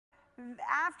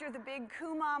after the big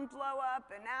Kumon blow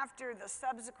up and after the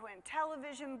subsequent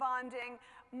television bonding,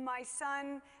 my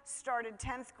son started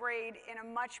 10th grade in a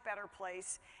much better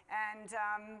place. And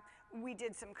we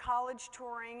did some college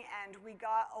touring and we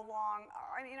got along.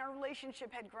 I mean, our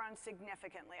relationship had grown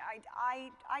significantly.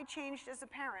 I changed as a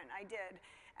parent, I did.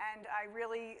 And I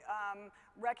really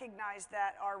recognized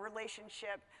that our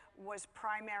relationship was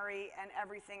primary and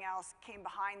everything else came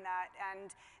behind that.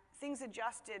 And things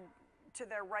adjusted to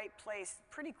their right place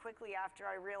pretty quickly after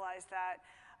I realized that.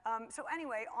 So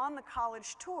anyway, on the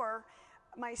college tour,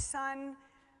 my son,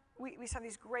 we saw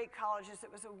these great colleges.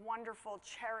 It was a wonderful,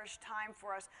 cherished time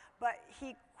for us, but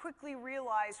he quickly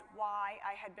realized why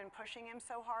I had been pushing him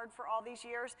so hard for all these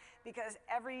years, because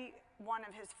every one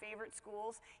of his favorite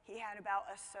schools, he had about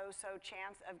a so-so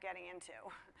chance of getting into,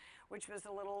 which was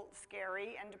a little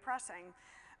scary and depressing.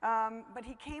 But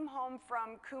he came home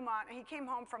from Kumon, he came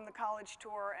home from the college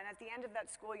tour, and at the end of that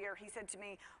school year, he said to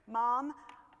me, "Mom,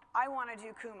 I want to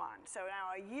do Kumon." So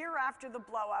now a year after the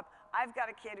blow up, I've got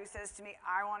a kid who says to me,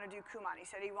 "I want to do Kumon." He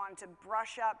said he wanted to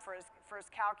brush up for his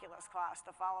calculus class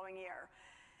the following year.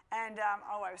 And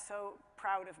oh, I was so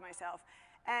proud of myself.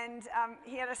 And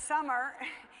he had a summer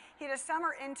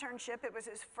internship. It was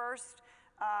his first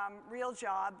real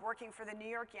job working for the New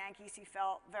York Yankees. He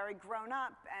felt very grown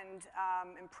up and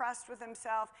impressed with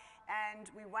himself. And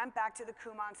we went back to the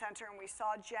Kumon Center and we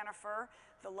saw Jennifer,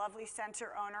 the lovely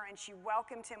center owner, and she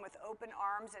welcomed him with open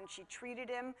arms and she treated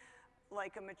him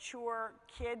like a mature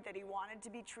kid that he wanted to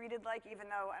be treated like, even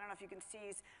though, I don't know if you can see,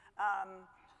 he's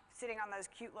sitting on those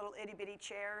cute little itty-bitty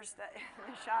chairs that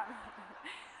in the shop.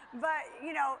 But,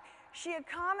 you know, she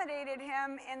accommodated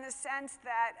him in the sense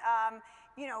that,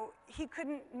 you know, he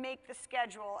couldn't make the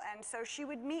schedule, and so she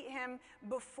would meet him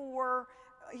before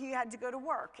he had to go to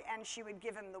work, and she would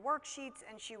give him the worksheets,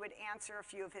 and she would answer a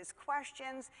few of his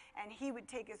questions, and he would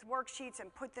take his worksheets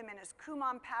and put them in his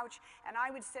Kumon pouch, and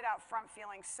I would sit out front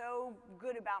feeling so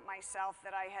good about myself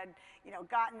that I had, you know,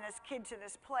 gotten this kid to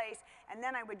this place, and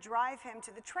then I would drive him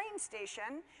to the train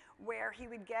station where he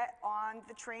would get on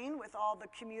the train with all the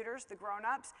commuters, the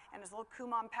grown-ups, and his little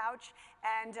Kumon pouch,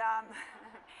 and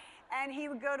and he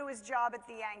would go to his job at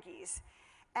the Yankees.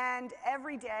 And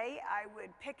every day I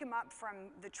would pick him up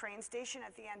from the train station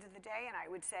at the end of the day and I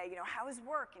would say, you know, how is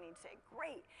work? And he'd say,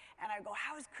 great. And I'd go,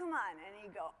 how is Kumon? And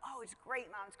he'd go, oh, it's great,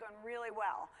 Mom, it's going really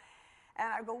well. And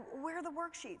I'd go, where are the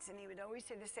worksheets? And he would always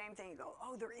say the same thing. He'd go,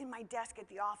 oh, they're in my desk at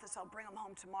the office, I'll bring them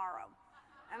home tomorrow.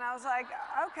 And I was like,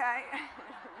 okay.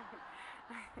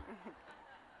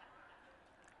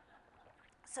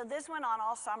 So this went on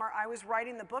all summer. I was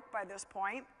writing the book by this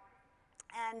point,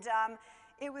 and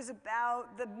it was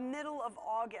about the middle of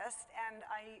August, and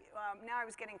now I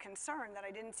was getting concerned that I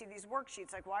didn't see these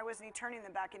worksheets. Like, why wasn't he turning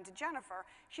them back into Jennifer?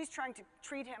 She's trying to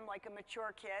treat him like a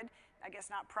mature kid, I guess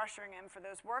not pressuring him for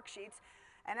those worksheets.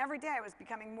 And every day I was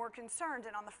becoming more concerned,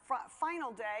 and on the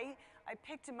final day, I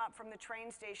picked him up from the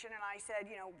train station, and I said,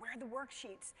 you know, where are the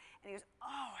worksheets? And he goes,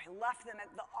 oh, I left them at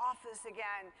the office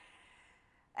again.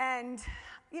 And,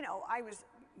 you know, I was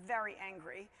very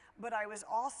angry, but I was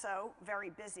also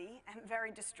very busy and very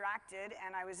distracted,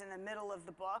 and I was in the middle of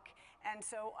the book. And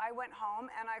so I went home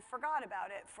and I forgot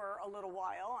about it for a little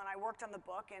while, and I worked on the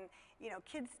book, and, you know,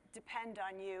 kids depend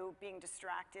on you being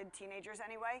distracted, teenagers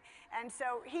anyway. And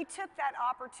so he took that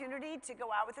opportunity to go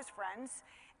out with his friends,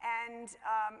 and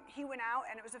he went out,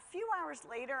 and it was a few hours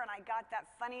later, and I got that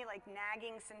funny, like,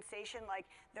 nagging sensation, like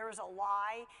there was a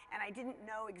lie, and I didn't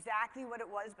know exactly what it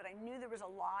was, but I knew there was a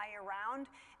lie around.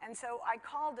 And so I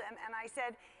called him, and I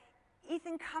said,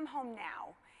 Ethan, come home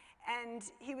now. And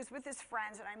he was with his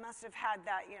friends, and I must have had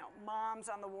that, you know, mom's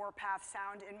on the warpath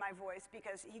sound in my voice,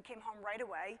 because he came home right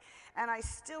away. And I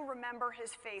still remember his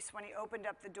face when he opened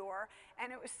up the door,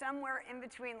 and it was somewhere in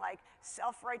between, like,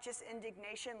 self-righteous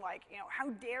indignation, like, you know, how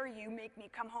dare you make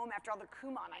me come home after all the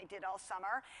Kumon I did all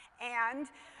summer, and,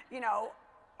 you know,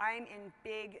 I'm in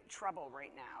big trouble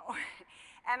right now.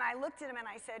 And I looked at him and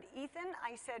I said, Ethan,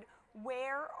 I said,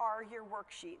 where are your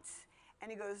worksheets? And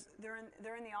he goes, they're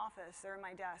in the office, they're in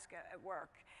my desk at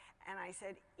work. And I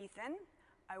said, Ethan,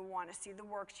 I want to see the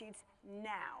worksheets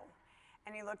now.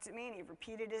 And he looked at me and he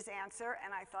repeated his answer, and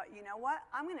I thought, you know what?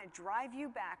 I'm going to drive you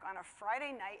back on a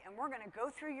Friday night, and we're going to go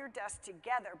through your desk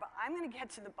together, but I'm going to get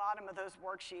to the bottom of those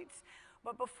worksheets.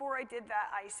 But before I did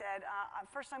that, I said,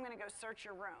 first I'm going to go search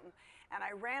your room. And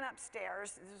I ran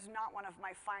upstairs. This is not one of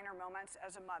my finer moments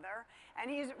as a mother. And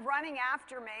he's running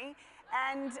after me,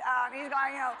 and he's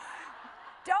going, you know,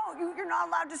 you're not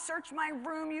allowed to search my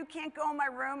room, you can't go in my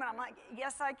room. And I'm like,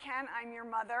 yes, I can, I'm your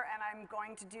mother, and I'm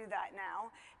going to do that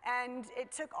now. And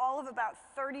it took all of about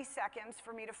 30 seconds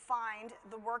for me to find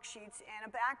the worksheets in a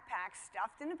backpack,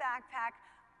 stuffed in a backpack,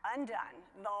 undone.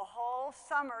 The whole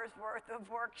summer's worth of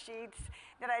worksheets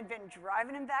that I'd been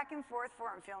driving him back and forth for,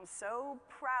 I'm feeling so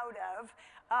proud of,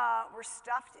 were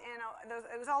stuffed in,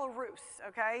 it was all a ruse,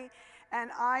 okay?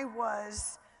 And I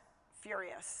was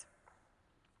furious.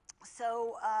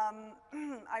 So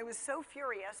I was so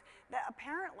furious that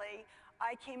apparently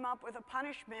I came up with a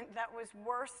punishment that was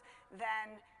worse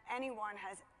than anyone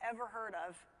has ever heard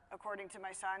of, according to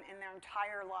my son, in their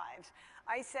entire lives.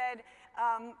 I said,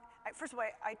 first of all,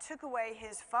 I took away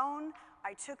his phone,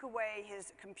 I took away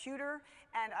his computer,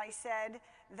 and I said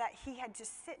that he had to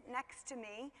sit next to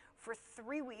me for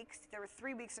 3 weeks. There were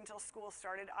 3 weeks until school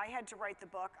started. I had to write the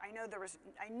book. I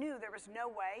knew there was no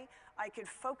way I could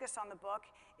focus on the book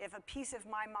if a piece of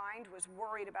my mind was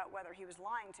worried about whether he was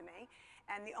lying to me.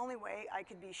 And the only way I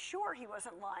could be sure he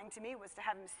wasn't lying to me was to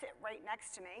have him sit right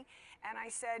next to me. And I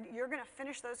said, you're going to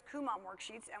finish those Kumon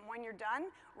worksheets, and when you're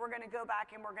done, we're going to go back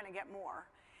and we're going to get more.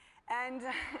 And,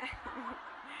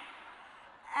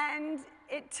 and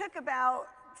it took about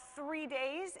 3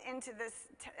 days into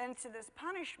this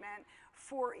punishment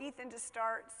for Ethan to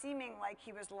start seeming like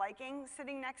he was liking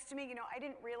sitting next to me. You know, I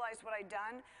didn't realize what I'd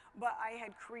done, but I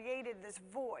had created this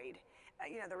void.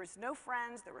 You know, there was no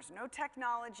friends, there was no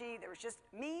technology, there was just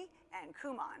me and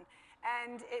Kumon.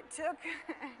 And it took,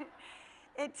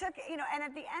 you know, and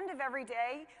at the end of every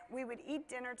day, we would eat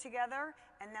dinner together,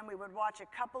 and then we would watch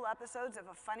a couple episodes of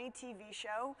a funny TV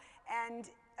show,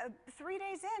 and 3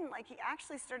 days in, like, he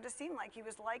actually started to seem like he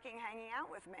was liking hanging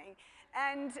out with me.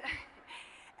 And,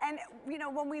 and you know,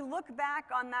 when we look back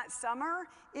on that summer,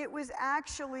 it was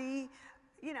actually,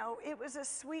 you know, it was a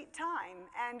sweet time.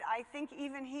 And I think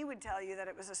even he would tell you that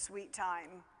it was a sweet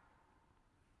time.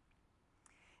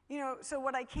 You know, so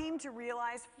what I came to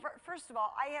realize, first of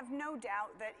all, I have no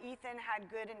doubt that Ethan had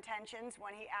good intentions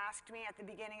when he asked me at the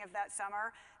beginning of that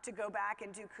summer to go back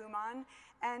and do Kumon.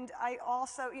 And I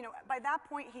also, you know, by that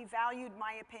point he valued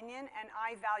my opinion and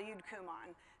I valued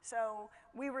Kumon. So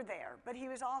we were there. But he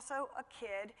was also a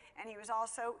kid and he was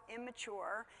also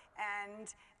immature and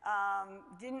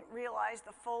didn't realize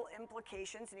the full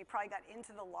implications, and he probably got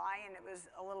into the lie and it was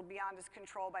a little beyond his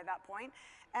control by that point.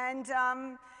 And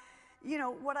you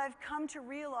know, what I've come to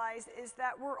realize is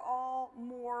that we're all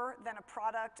more than a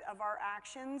product of our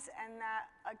actions, and that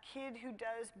a kid who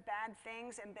does bad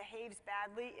things and behaves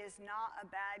badly is not a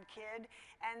bad kid,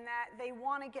 and that they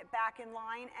want to get back in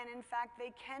line, and in fact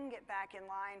they can get back in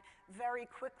line very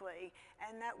quickly,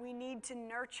 and that we need to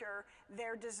nurture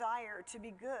their desire to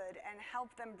be good and help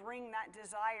them bring that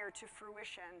desire to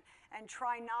fruition, and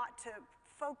try not to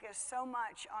focus so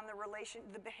much on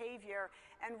the behavior,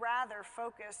 and rather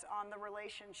focus on the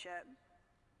relationship.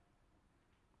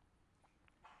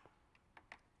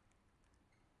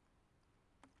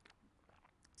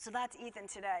 So that's Ethan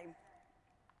today,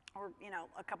 or, you know,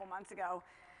 a couple months ago.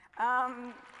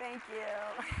 Thank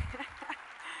you.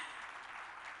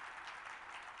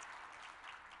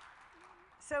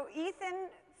 So Ethan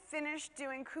finished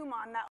doing Kumon that